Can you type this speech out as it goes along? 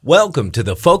Welcome to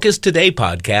the Focus Today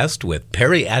podcast with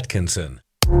Perry Atkinson.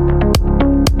 Well,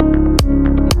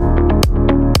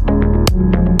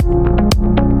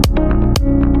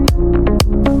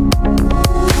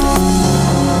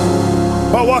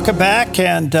 welcome back.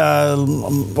 And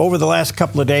over the last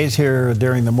couple of days here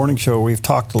during the morning show, we've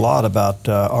talked a lot about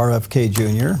RFK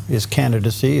Jr., his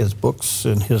candidacy, his books,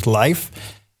 and his life.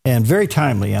 And very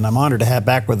timely, and I'm honored to have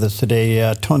back with us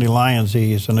today Tony Lyons.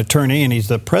 He's an attorney, and he's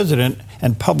the president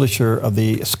and publisher of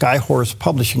the Skyhorse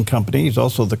Publishing Company. He's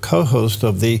also the co-host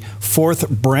of the Fourth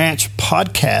Branch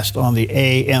podcast on the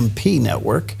AMP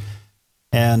network.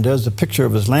 And there's a picture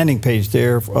of his landing page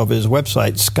there of his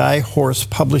website,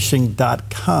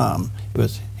 skyhorsepublishing.com. It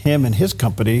was him and his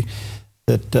company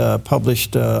that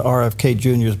published RFK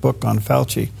Jr.'s book on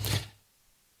Fauci.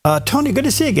 Tony, good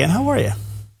to see you again. How are you?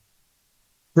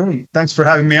 Great. Thanks for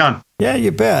having me on. Yeah, you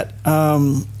bet.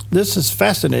 This is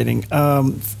fascinating.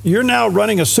 You're now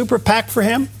running a super PAC for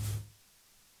him?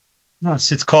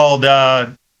 Yes, it's called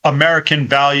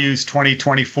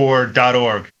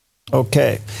AmericanValues2024.org.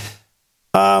 Okay.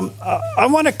 I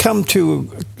want to come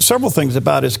to several things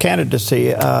about his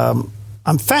candidacy.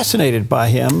 I'm fascinated by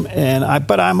him,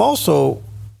 but I'm also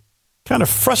kind of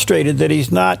frustrated that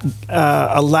he's not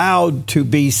allowed to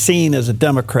be seen as a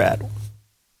Democrat.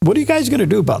 What are you guys going to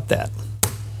do about that?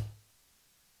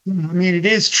 I mean, it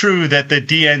is true that the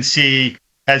DNC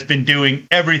has been doing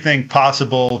everything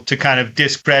possible to kind of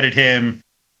discredit him,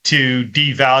 to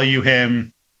devalue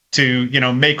him, to,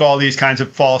 make all these kinds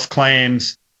of false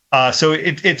claims. So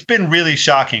it's been really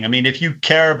shocking. I mean, if you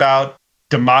care about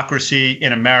democracy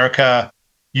in America,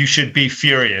 you should be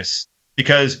furious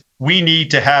because we need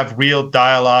to have real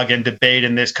dialogue and debate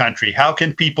in this country. How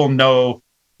can people know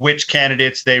which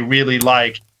candidates they really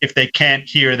like if they can't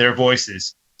hear their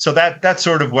voices? So that's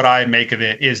sort of what I make of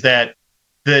it, is that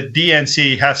the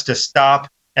DNC has to stop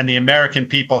and the American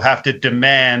people have to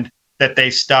demand that they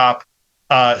stop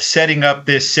setting up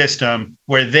this system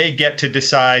where they get to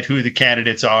decide who the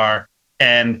candidates are,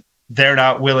 and they're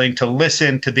not willing to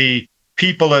listen to the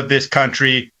people of this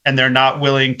country, and they're not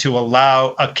willing to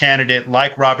allow a candidate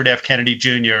like Robert F. Kennedy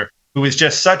Jr., who is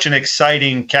just such an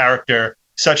exciting character,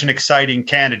 such an exciting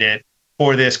candidate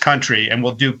for this country and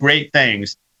will do great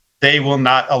things. They will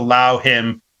not allow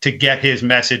him to get his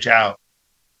message out.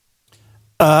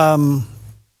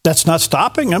 That's not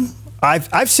stopping him.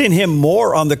 I've seen him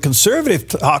more on the conservative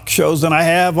talk shows than I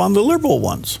have on the liberal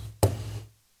ones.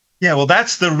 Yeah, well,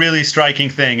 that's the really striking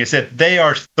thing, is that they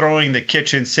are throwing the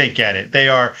kitchen sink at it. They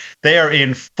are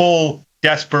in full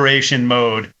desperation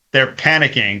mode. They're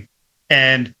panicking,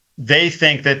 and they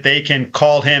think that they can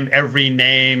call him every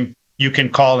name you can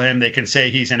call him. They can say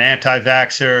he's an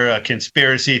anti-vaxxer, a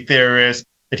conspiracy theorist,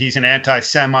 that he's an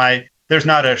anti-Semite. There's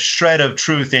not a shred of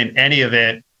truth in any of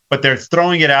it, but they're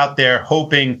throwing it out there,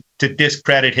 hoping to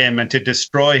discredit him and to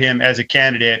destroy him as a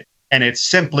candidate, and it's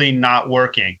simply not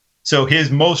working. So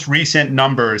his most recent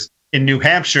numbers in New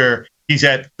Hampshire, he's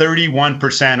at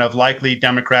 31% of likely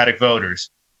Democratic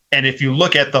voters. And if you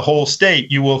look at the whole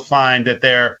state, you will find that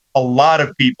there are a lot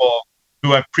of people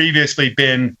who have previously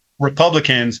been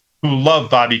Republicans who love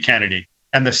Bobby Kennedy.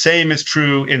 And the same is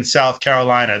true in South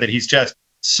Carolina, that he's just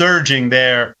surging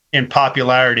there in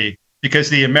popularity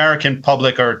because the American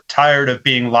public are tired of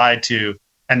being lied to,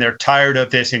 and they're tired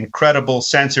of this incredible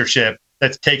censorship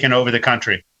that's taken over the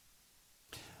country.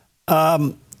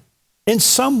 In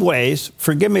some ways,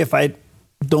 forgive me if I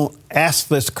don't ask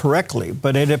this correctly,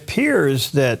 but it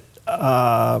appears that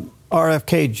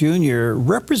RFK Jr.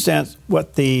 represents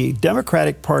what the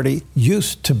Democratic Party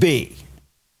used to be,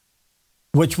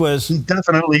 which was... He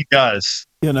definitely does.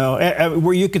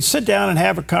 Where you could sit down and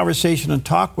have a conversation and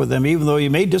talk with them, even though you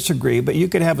may disagree, but you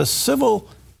could have a civil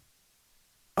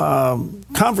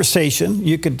conversation.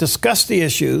 You could discuss the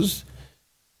issues.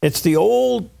 It's the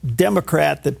old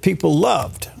Democrat that people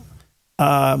loved.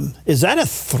 Is that a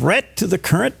threat to the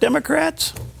current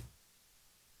Democrats?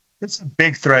 It's a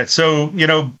big threat. So,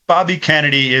 Bobby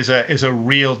Kennedy is a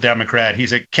real Democrat.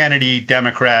 He's a Kennedy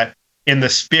Democrat in the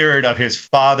spirit of his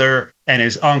father and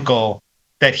his uncle,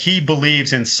 that he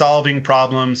believes in solving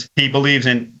problems. He believes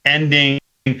in ending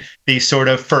these sort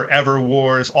of forever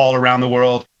wars all around the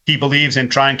world. He believes in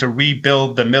trying to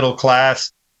rebuild the middle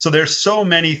class. So there's so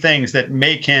many things that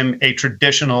make him a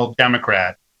traditional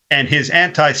Democrat. And his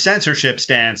anti-censorship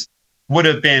stance would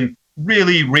have been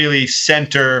really, really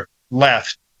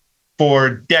center-left for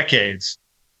decades.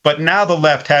 But now the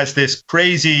left has this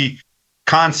crazy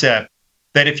concept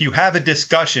that if you have a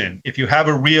discussion, if you have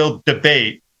a real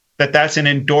debate, that's an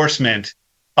endorsement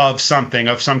of something,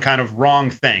 of some kind of wrong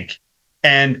think.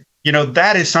 And,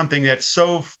 that is something that's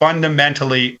so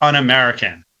fundamentally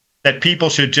un-American. that people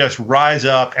should just rise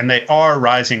up, and they are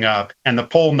rising up, and the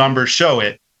poll numbers show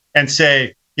it, and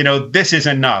say, this is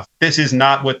enough. This is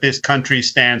not what this country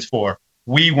stands for.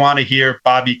 We want to hear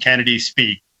Bobby Kennedy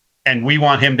speak, and we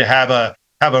want him to have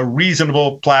a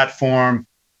reasonable platform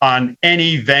on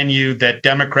any venue that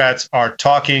Democrats are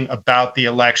talking about the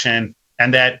election,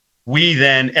 and that we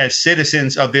then, as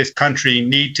citizens of this country,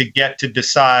 need to get to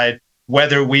decide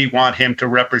whether we want him to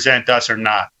represent us or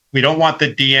not. We don't want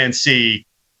the DNC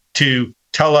to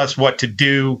tell us what to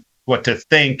do, what to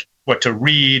think, what to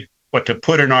read, what to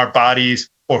put in our bodies,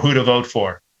 or who to vote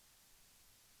for.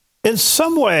 In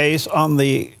some ways, on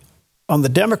the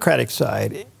Democratic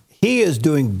side, he is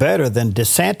doing better than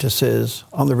DeSantis is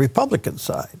on the Republican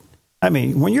side. I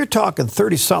mean, when you're talking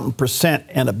 30-something%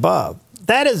 and above,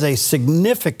 that is a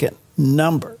significant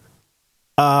number.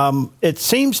 It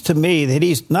seems to me that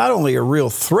he's not only a real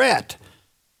threat,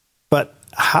 but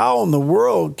how in the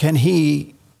world can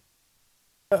he,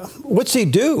 what's he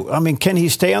do? I mean, can he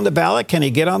stay on the ballot? Can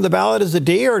he get on the ballot as a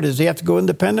D, or does he have to go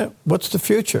independent? What's the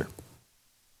future?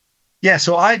 Yeah,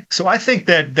 so I think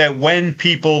that when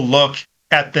people look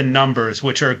at the numbers,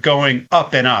 which are going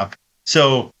up and up,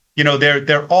 so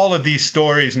there are all of these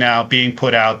stories now being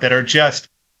put out that are just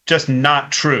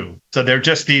not true. So they're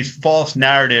just these false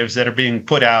narratives that are being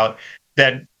put out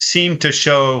that seem to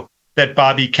show that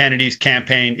Bobby Kennedy's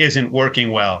campaign isn't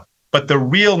working well. But the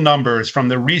real numbers from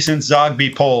the recent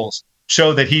Zogby polls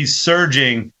show that he's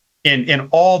surging in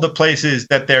all the places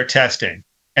that they're testing,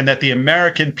 and that the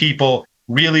American people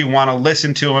really want to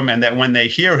listen to him, and that when they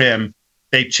hear him,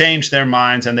 they change their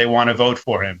minds and they want to vote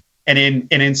for him. And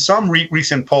in some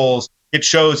recent polls, it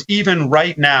shows even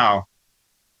right now,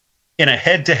 in a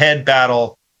head-to-head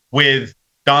battle with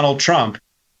Donald Trump,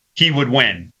 he would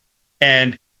win.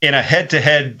 And in a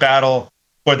head-to-head battle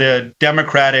for the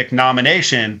Democratic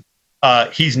nomination,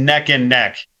 he's neck and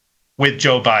neck with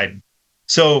Joe Biden.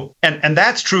 So, and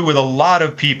that's true with a lot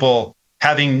of people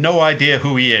having no idea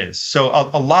who he is. So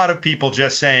a lot of people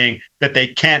just saying that they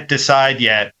can't decide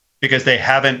yet because they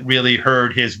haven't really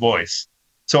heard his voice.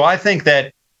 So I think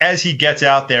that as he gets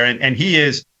out there, and he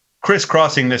is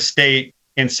crisscrossing the state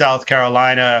in South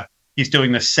Carolina, he's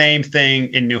doing the same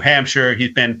thing in New Hampshire.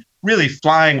 He's been really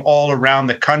flying all around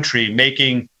the country,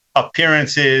 making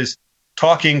appearances,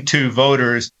 talking to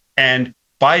voters, and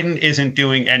Biden isn't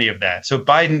doing any of that. So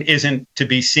Biden isn't to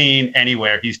be seen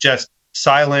anywhere. He's just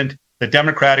silent. The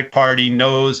Democratic Party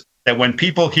knows that when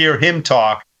people hear him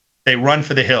talk, they run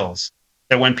for the hills.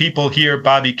 That when people hear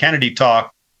Bobby Kennedy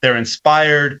talk, they're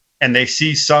inspired and they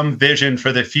see some vision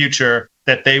for the future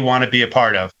that they want to be a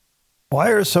part of. Why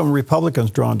are some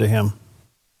Republicans drawn to him?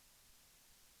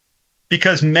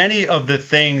 Because many of the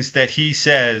things that he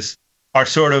says are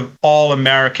sort of all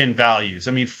American values.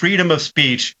 I mean, freedom of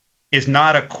speech is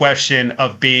not a question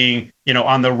of being,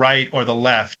 on the right or the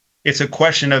left. It's a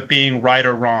question of being right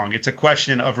or wrong. It's a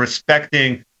question of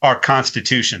respecting our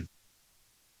Constitution.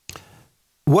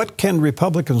 What can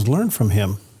Republicans learn from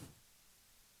him?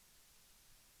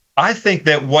 I think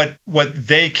that what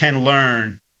they can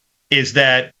learn is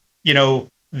that,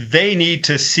 they need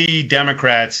to see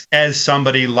Democrats as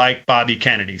somebody like Bobby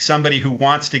Kennedy, somebody who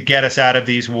wants to get us out of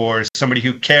these wars, somebody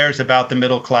who cares about the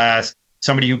middle class,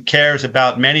 somebody who cares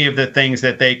about many of the things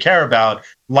that they care about,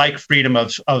 like freedom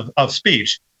of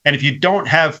speech. And if you don't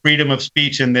have freedom of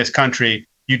speech in this country,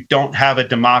 you don't have a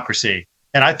democracy.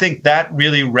 And I think that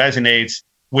really resonates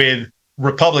with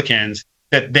Republicans,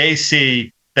 that they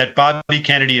see that Bobby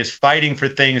Kennedy is fighting for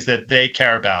things that they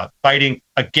care about, fighting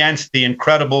against the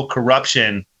incredible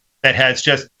corruption that has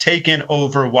just taken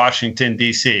over Washington,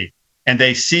 D.C. And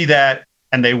they see that,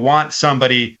 and they want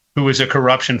somebody who is a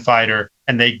corruption fighter,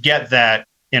 and they get that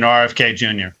in RFK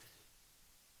Jr.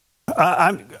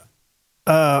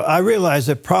 I realize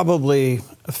that probably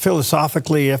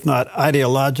philosophically, if not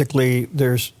ideologically,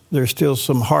 there's still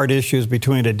some hard issues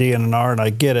between a D and an R, and I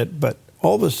get it. But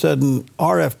all of a sudden,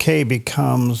 RFK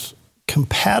becomes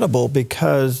compatible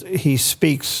because he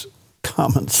speaks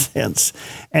common sense,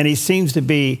 and he seems to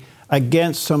be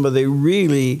against some of the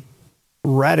really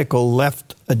radical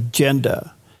left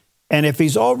agenda. And if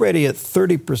he's already at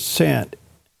 30%,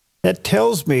 that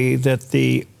tells me that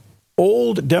the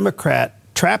old Democrat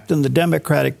trapped in the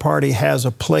Democratic Party has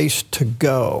a place to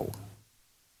go.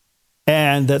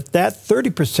 And that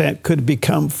 30% could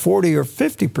become 40 or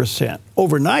 50%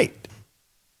 overnight,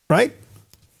 right?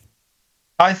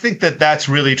 I think that that's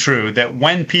really true, that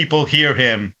when people hear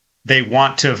him, they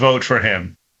want to vote for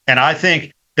him. And I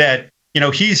think that,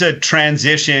 he's a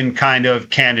transition kind of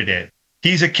candidate.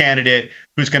 He's a candidate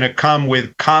who's going to come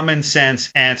with common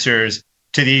sense answers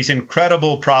to these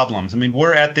incredible problems. I mean,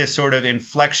 we're at this sort of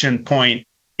inflection point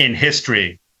in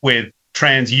history, with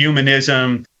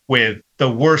transhumanism, with the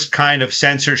worst kind of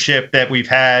censorship that we've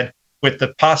had, with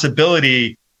the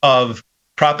possibility of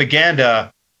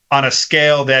propaganda on a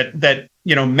scale that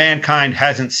mankind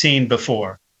hasn't seen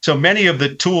before. So many of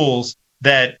the tools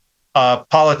that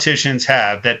politicians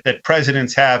have, that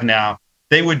presidents have now,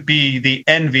 they would be the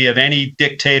envy of any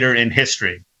dictator in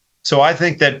history. So I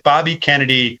think that Bobby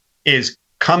Kennedy is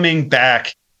coming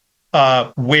back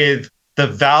with the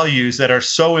values that are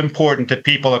so important to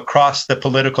people across the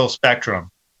political spectrum.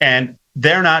 And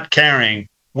they're not caring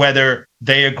whether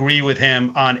they agree with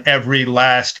him on every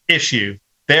last issue.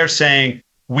 They're saying,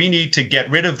 we need to get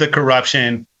rid of the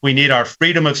corruption. We need our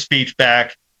freedom of speech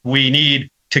back. We need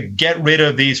to get rid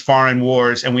of these foreign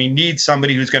wars. And we need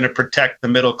somebody who's going to protect the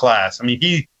middle class. I mean,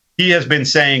 he has been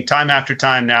saying time after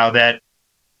time now that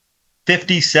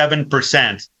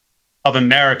 57% of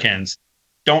Americans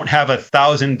don't have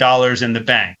 $1,000 in the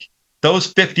bank.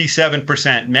 Those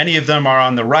 57%, many of them are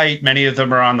on the right, many of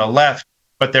them are on the left,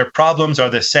 but their problems are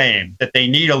the same, that they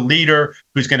need a leader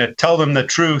who's going to tell them the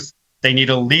truth. They need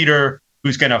a leader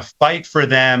who's going to fight for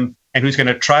them and who's going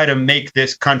to try to make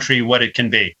this country what it can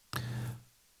be.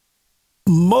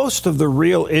 Most of the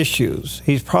real issues,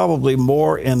 he's probably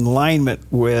more in alignment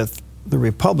with the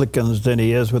Republicans than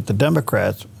he is with the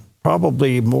Democrats.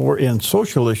 Probably more in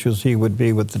social issues he would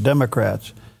be with the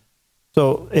Democrats.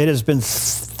 So it has been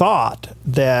thought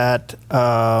that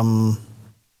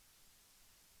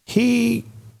he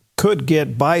could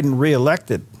get Biden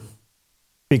reelected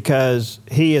because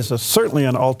he is certainly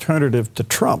an alternative to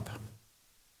Trump.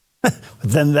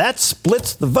 Then that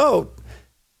splits the vote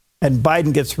and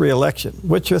Biden gets reelection.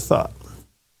 What's your thought?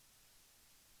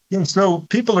 Yeah, so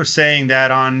people are saying that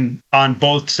on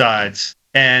both sides.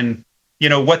 And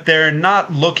what they're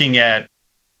not looking at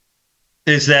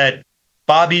is that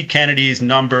Bobby Kennedy's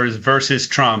numbers versus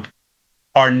Trump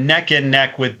are neck and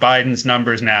neck with Biden's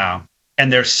numbers now,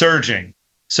 and they're surging.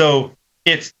 So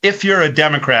if you're a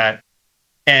Democrat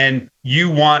and you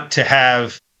want to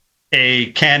have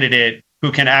a candidate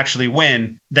who can actually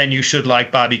win, then you should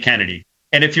like Bobby Kennedy.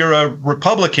 And if you're a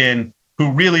Republican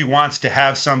who really wants to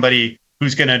have somebody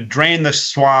who's going to drain the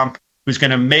swamp, who's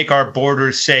going to make our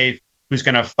borders safe, who's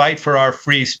going to fight for our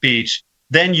free speech,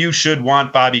 then you should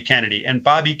want Bobby Kennedy. And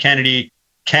Bobby Kennedy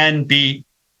can beat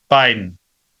Biden.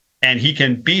 And he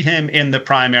can beat him in the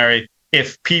primary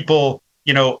if people,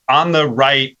 on the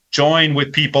right join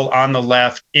with people on the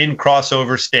left in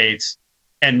crossover states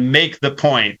and make the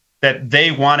point that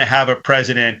they want to have a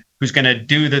president who's going to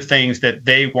do the things that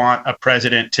they want a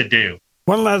president to do.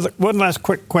 One last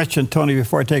quick question, Tony,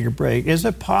 before I take a break. Is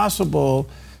it possible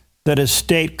that a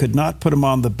state could not put him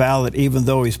on the ballot even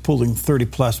though he's pulling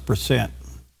 30+%?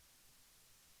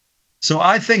 So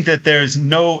I think that there's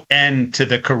no end to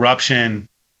the corruption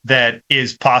that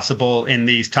is possible in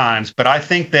these times. But I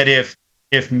think that if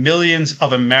millions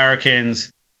of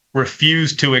Americans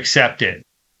refuse to accept it,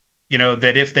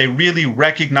 that if they really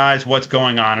recognize what's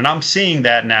going on, and I'm seeing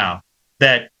that now,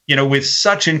 that, with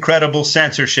such incredible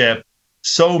censorship,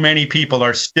 so many people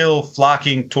are still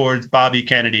flocking towards Bobby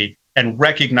Kennedy and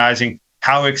recognizing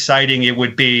how exciting it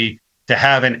would be to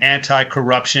have an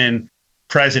anti-corruption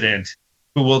president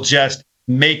who will just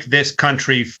make this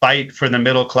country fight for the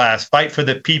middle class, fight for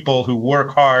the people who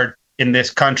work hard in this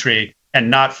country and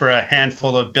not for a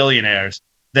handful of billionaires.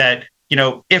 That,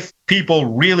 if people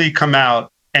really come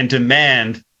out and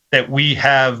demand that we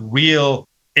have real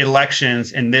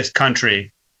elections in this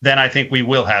country, then I think we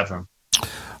will have them.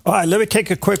 All right, let me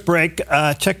take a quick break.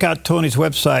 Check out Tony's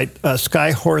website,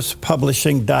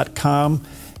 skyhorsepublishing.com.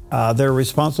 They're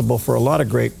responsible for a lot of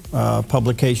great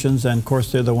publications, and of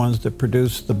course, they're the ones that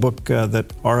produced the book that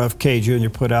RFK Jr.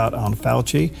 put out on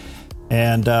Fauci.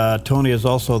 And Tony is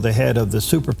also the head of the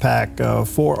super PAC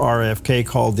for RFK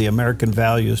called the American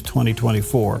Values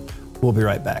 2024. We'll be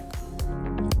right back.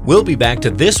 We'll be back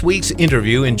to this week's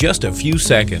interview in just a few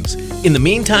seconds. In the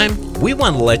meantime, we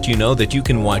want to let you know that you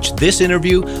can watch this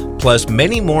interview, plus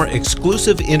many more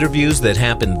exclusive interviews that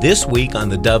happen this week on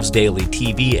the Dove's Daily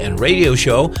TV and radio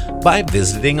show by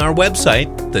visiting our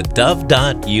website,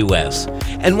 thedove.us.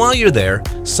 And while you're there,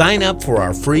 sign up for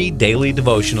our free daily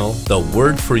devotional, The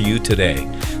Word for You Today.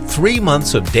 3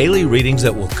 months of daily readings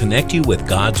that will connect you with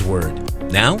God's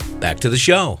Word. Now, back to the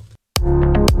show.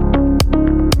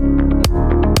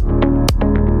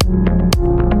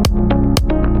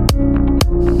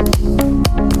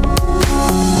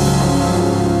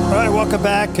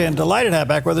 Back and delighted to have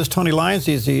back with us Tony Lyons.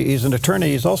 He's an attorney.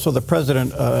 He's also the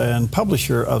president and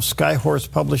publisher of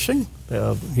Skyhorse Publishing.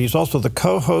 He's also the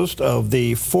co-host of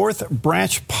the Fourth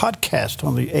Branch podcast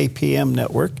on the APM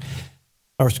network.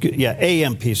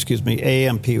 AMP,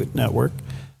 AMP Network.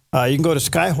 You can go to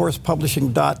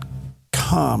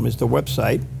skyhorsepublishing.com is the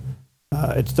website.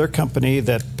 It's their company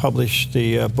that published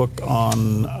the book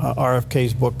on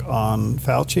RFK's book on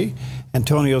Fauci.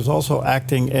 Antonio is also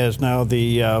acting as now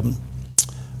the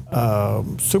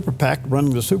super PAC,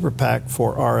 running the super PAC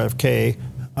for RFK,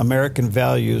 American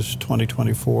Values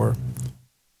 2024.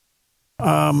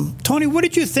 Tony, what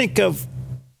did you think of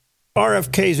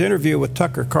RFK's interview with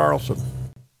Tucker Carlson?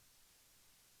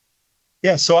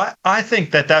 Yeah, so I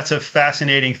think that that's a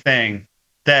fascinating thing,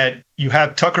 that you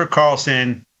have Tucker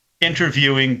Carlson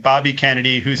interviewing Bobby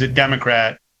Kennedy, who's a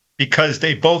Democrat, because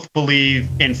they both believe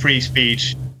in free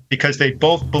speech, because they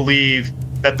both believe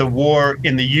that the war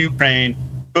in the Ukraine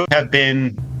could have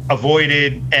been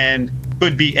avoided and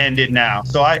could be ended now.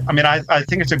 So I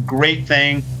think it's a great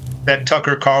thing that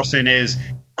Tucker Carlson is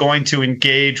going to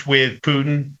engage with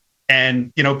Putin.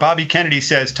 And, Bobby Kennedy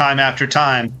says time after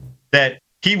time that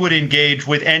he would engage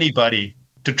with anybody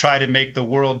to try to make the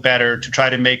world better, to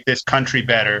try to make this country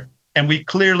better. And we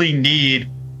clearly need,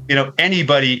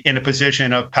 anybody in a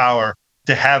position of power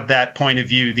to have that point of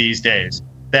view these days,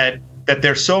 that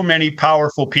there's so many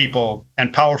powerful people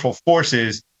and powerful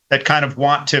forces that kind of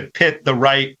want to pit the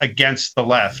right against the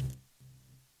left.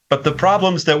 But the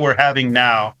problems that we're having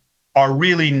now are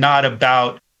really not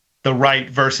about the right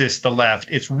versus the left.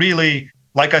 It's really,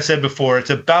 like I said before, it's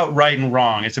about right and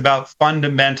wrong. It's about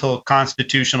fundamental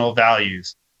constitutional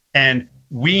values. And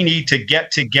we need to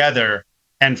get together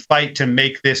and fight to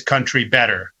make this country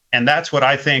better. And that's what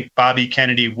I think Bobby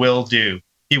Kennedy will do.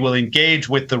 He will engage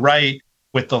with the right,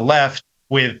 with the left,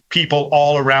 with people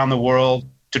all around the world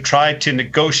to try to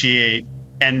negotiate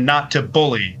and not to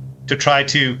bully, to try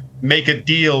to make a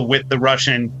deal with the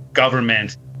Russian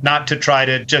government, not to try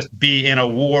to just be in a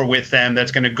war with them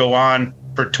that's going to go on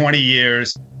for 20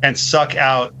 years and suck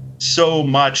out so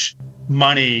much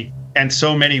money and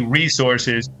so many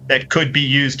resources that could be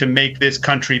used to make this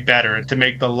country better and to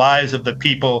make the lives of the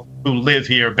people who live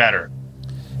here better.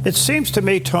 It seems to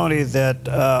me, Tony, that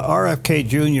RFK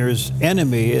Jr.'s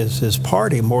enemy is his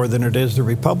party more than it is the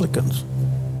Republicans.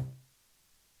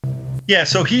 Yeah,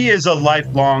 so he is a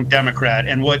lifelong Democrat,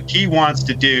 and what he wants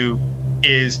to do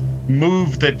is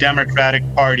move the Democratic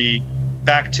Party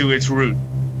back to its root.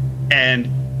 And,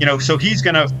 so he's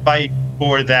going to fight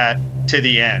for that to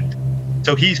the end.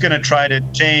 So he's going to try to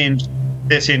change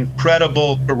this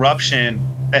incredible corruption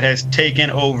that has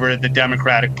taken over the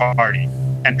Democratic Party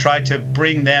and try to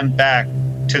bring them back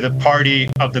to the party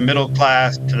of the middle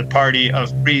class, to the party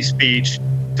of free speech,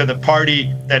 to the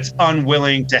party that's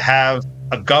unwilling to have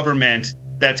a government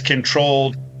that's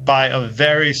controlled by a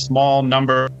very small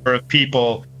number of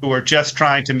people who are just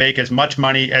trying to make as much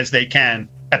money as they can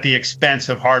at the expense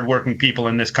of hardworking people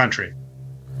in this country.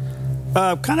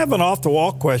 Kind of an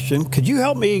off-the-wall question. Could you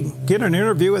help me get an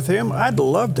interview with him? I'd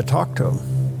love to talk to him.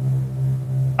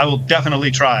 I will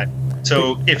definitely try.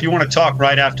 So if you want to talk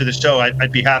right after the show,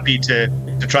 I'd be happy to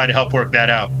try to help work that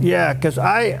out. Yeah, because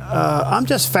I'm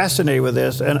just fascinated with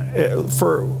this. And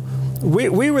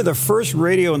we were the first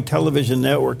radio and television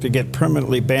network to get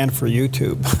permanently banned for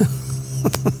YouTube.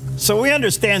 So we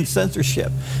understand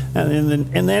censorship. And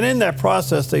then in that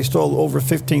process, they stole over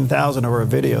 15,000 of our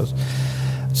videos.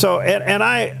 So, and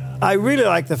I really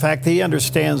like the fact that he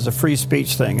understands the free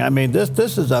speech thing. I mean,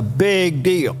 this is a big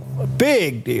deal, a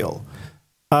big deal.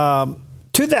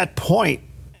 To that point,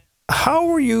 how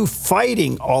are you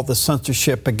fighting all the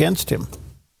censorship against him?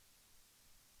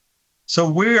 So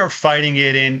we are fighting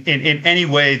it in any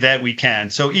way that we can.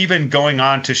 So even going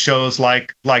on to shows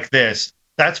like this,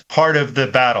 that's part of the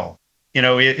battle.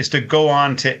 Is to go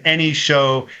on to any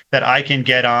show that I can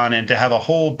get on and to have a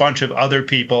whole bunch of other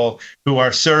people who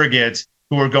are surrogates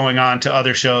who are going on to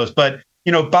other shows. But,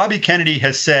 Bobby Kennedy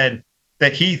has said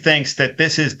that he thinks that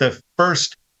this is the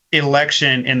first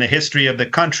election in the history of the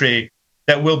country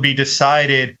that will be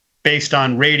decided based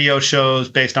on radio shows,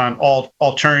 based on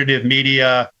alternative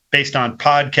media, based on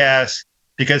podcasts,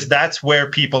 because that's where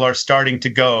people are starting to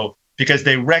go, because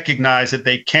they recognize that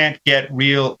they can't get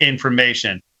real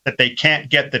information, that they can't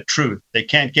get the truth, they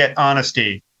can't get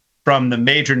honesty from the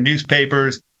major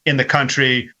newspapers in the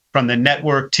country, from the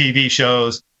network TV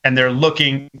shows, and they're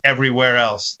looking everywhere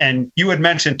else. And you had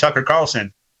mentioned Tucker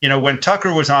Carlson. When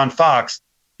Tucker was on Fox,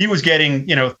 he was getting,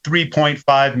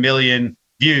 3.5 million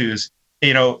views,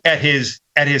 at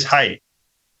his height.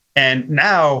 And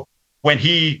now when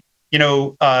he,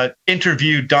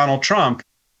 interviewed Donald Trump,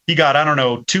 he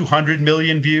got, 200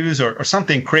 million views or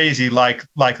something crazy like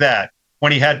that.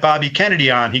 When he had Bobby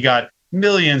Kennedy on, he got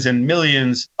millions and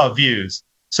millions of views.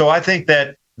 So I think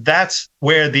that that's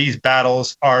where these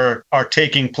battles are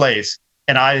taking place.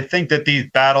 And I think that these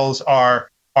battles are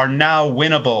now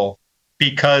winnable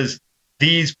because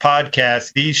these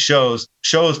podcasts, these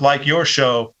shows like your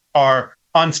show are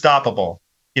unstoppable.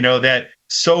 That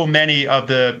so many of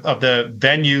the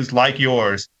venues like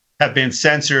yours have been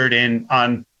censored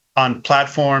on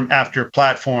platform after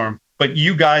platform, but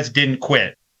you guys didn't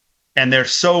quit. And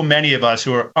there's so many of us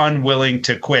who are unwilling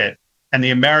to quit. And the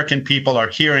American people are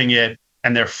hearing it,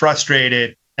 and they're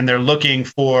frustrated, and they're looking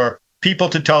for people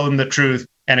to tell them the truth,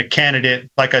 and a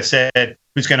candidate, like I said,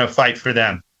 who's going to fight for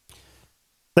them.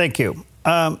 Thank you.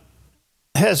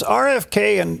 Has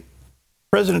RFK and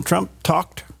President Trump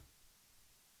talked?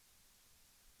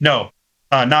 No,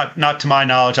 not to my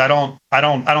knowledge. I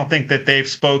don't think that they've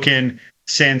spoken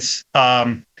since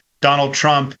Donald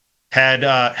Trump had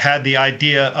the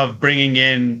idea of bringing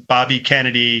in Bobby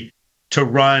Kennedy to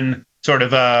run sort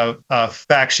of a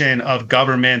faction of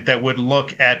government that would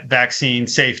look at vaccine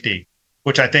safety,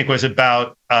 which I think was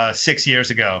about 6 years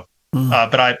ago.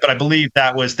 But I believe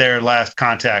that was their last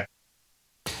contact.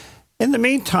 In the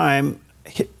meantime,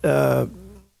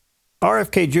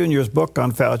 RFK Jr.'s book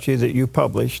on Fauci that you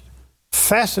published,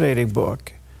 fascinating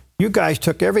book. You guys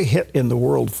took every hit in the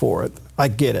world for it. I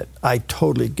get it. I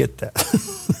totally get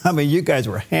that. I mean, you guys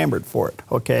were hammered for it,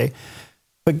 okay?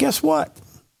 But guess what?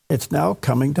 It's now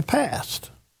coming to pass.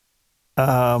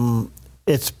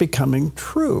 It's becoming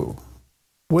true.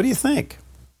 What do you think?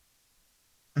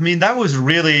 I mean, that was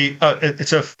really,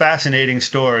 it's a fascinating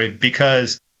story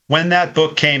because when that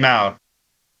book came out,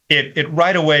 it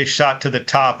right away shot to the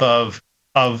top of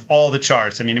all the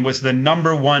charts. I mean, it was the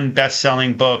 #1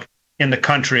 best-selling book in the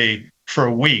country for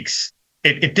weeks.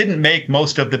 It didn't make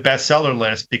most of the bestseller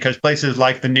list because places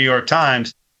like the New York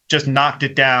Times just knocked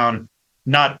it down,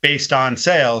 not based on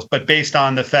sales, but based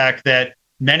on the fact that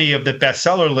many of the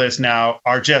bestseller lists now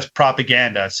are just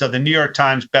propaganda. So the New York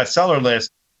Times bestseller list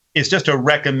is just a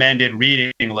recommended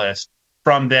reading list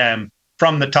from them,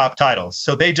 from the top titles.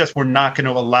 So they just were not going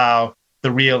to allow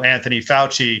the real Anthony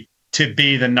Fauci to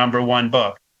be the #1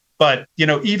 book. But,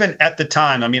 even at the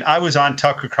time, I mean, I was on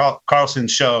Tucker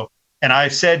Carlson's show, and I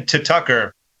said to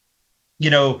Tucker,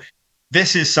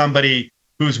 this is somebody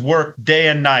who's worked day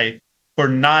and night for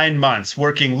 9 months,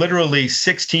 working literally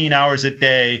 16 hours a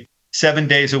day, 7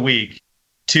 days a week,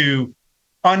 to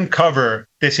uncover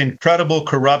this incredible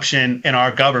corruption in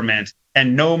our government,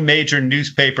 and no major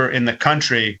newspaper in the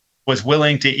country was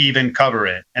willing to even cover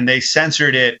it. And they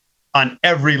censored it on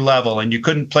every level, and you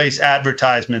couldn't place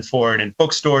advertisements for it, and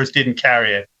bookstores didn't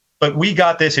carry it. But we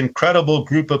got this incredible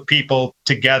group of people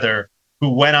together who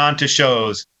went on to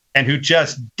shows and who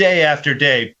just day after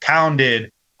day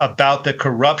pounded about the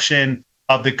corruption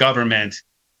of the government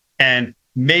and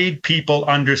made people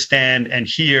understand and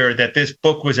hear that this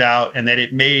book was out and that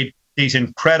it made these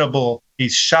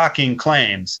shocking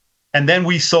claims. And then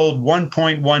we sold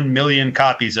 1.1 million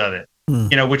copies of it,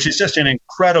 which is just an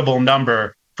incredible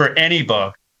number for any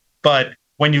book. But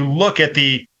when you look at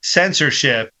the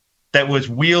censorship that was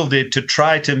wielded to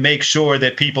try to make sure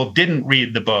that people didn't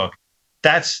read the book,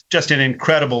 that's just an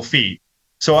incredible feat.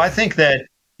 So I think that,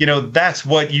 that's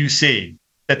what you see,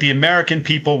 that the American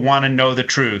people want to know the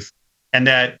truth, and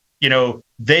that,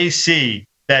 they see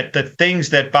that the things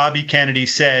that Bobby Kennedy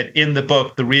said in the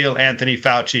book, The Real Anthony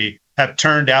Fauci, have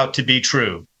turned out to be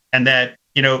true. And that,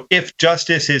 if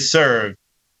justice is served,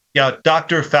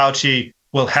 Dr. Fauci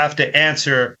will have to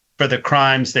answer for the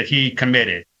crimes that he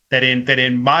committed. That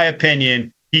in my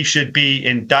opinion, he should be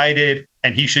indicted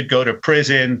and he should go to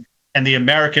prison, and the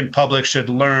American public should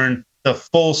learn the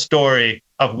full story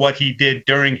of what he did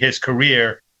during his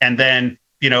career. And then,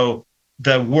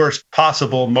 the worst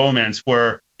possible moments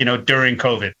were, during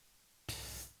COVID.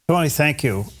 Tony, thank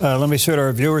you. Let me say to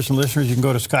our viewers and listeners, you can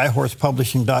go to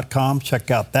skyhorsepublishing.com,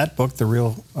 check out that book, The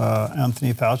Real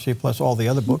Anthony Fauci, plus all the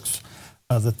other books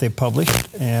that they published.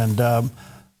 And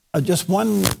just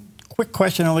one quick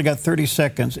question, I only got 30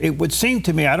 seconds. It would seem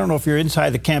to me, I don't know if you're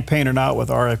inside the campaign or not with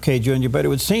RFK Jr., but it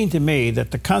would seem to me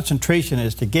that the concentration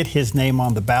is to get his name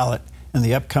on the ballot in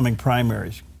the upcoming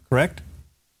primaries, correct?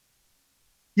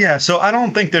 Yeah, so I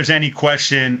don't think there's any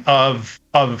question of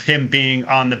him being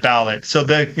on the ballot. So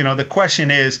the question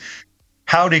is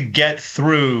how to get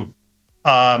through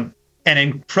an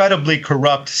incredibly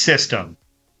corrupt system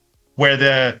where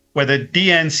the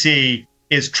DNC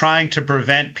is trying to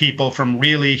prevent people from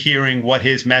really hearing what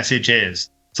his message is.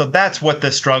 So that's what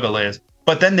the struggle is.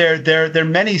 But then there are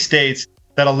many states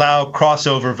that allow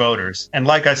crossover voters. And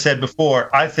like I said before,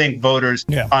 I think voters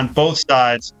on both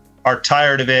sides are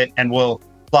tired of it and will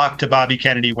flock to Bobby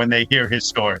Kennedy when they hear his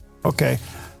story. Okay.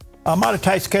 I'm on a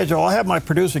tight schedule. I'll have my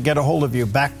producer get a hold of you,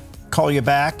 call you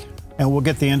back, and we'll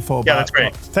get the info about it. Yeah, that's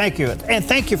great. Thank you. And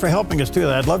thank you for helping us do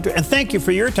that. I'd love to. And thank you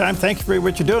for your time. Thank you for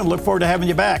what you're doing. Look forward to having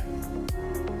you back.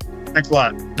 Thanks a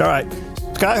lot. All right.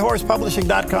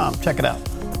 Skyhorsepublishing.com. Check it out.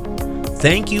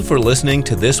 Thank you for listening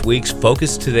to this week's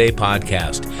Focus Today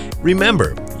podcast.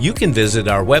 Remember, you can visit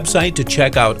our website to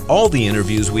check out all the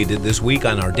interviews we did this week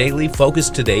on our daily Focus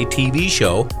Today TV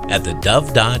show at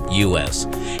thedove.us.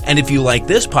 And if you like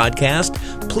this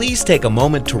podcast, please take a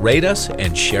moment to rate us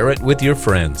and share it with your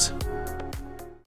friends.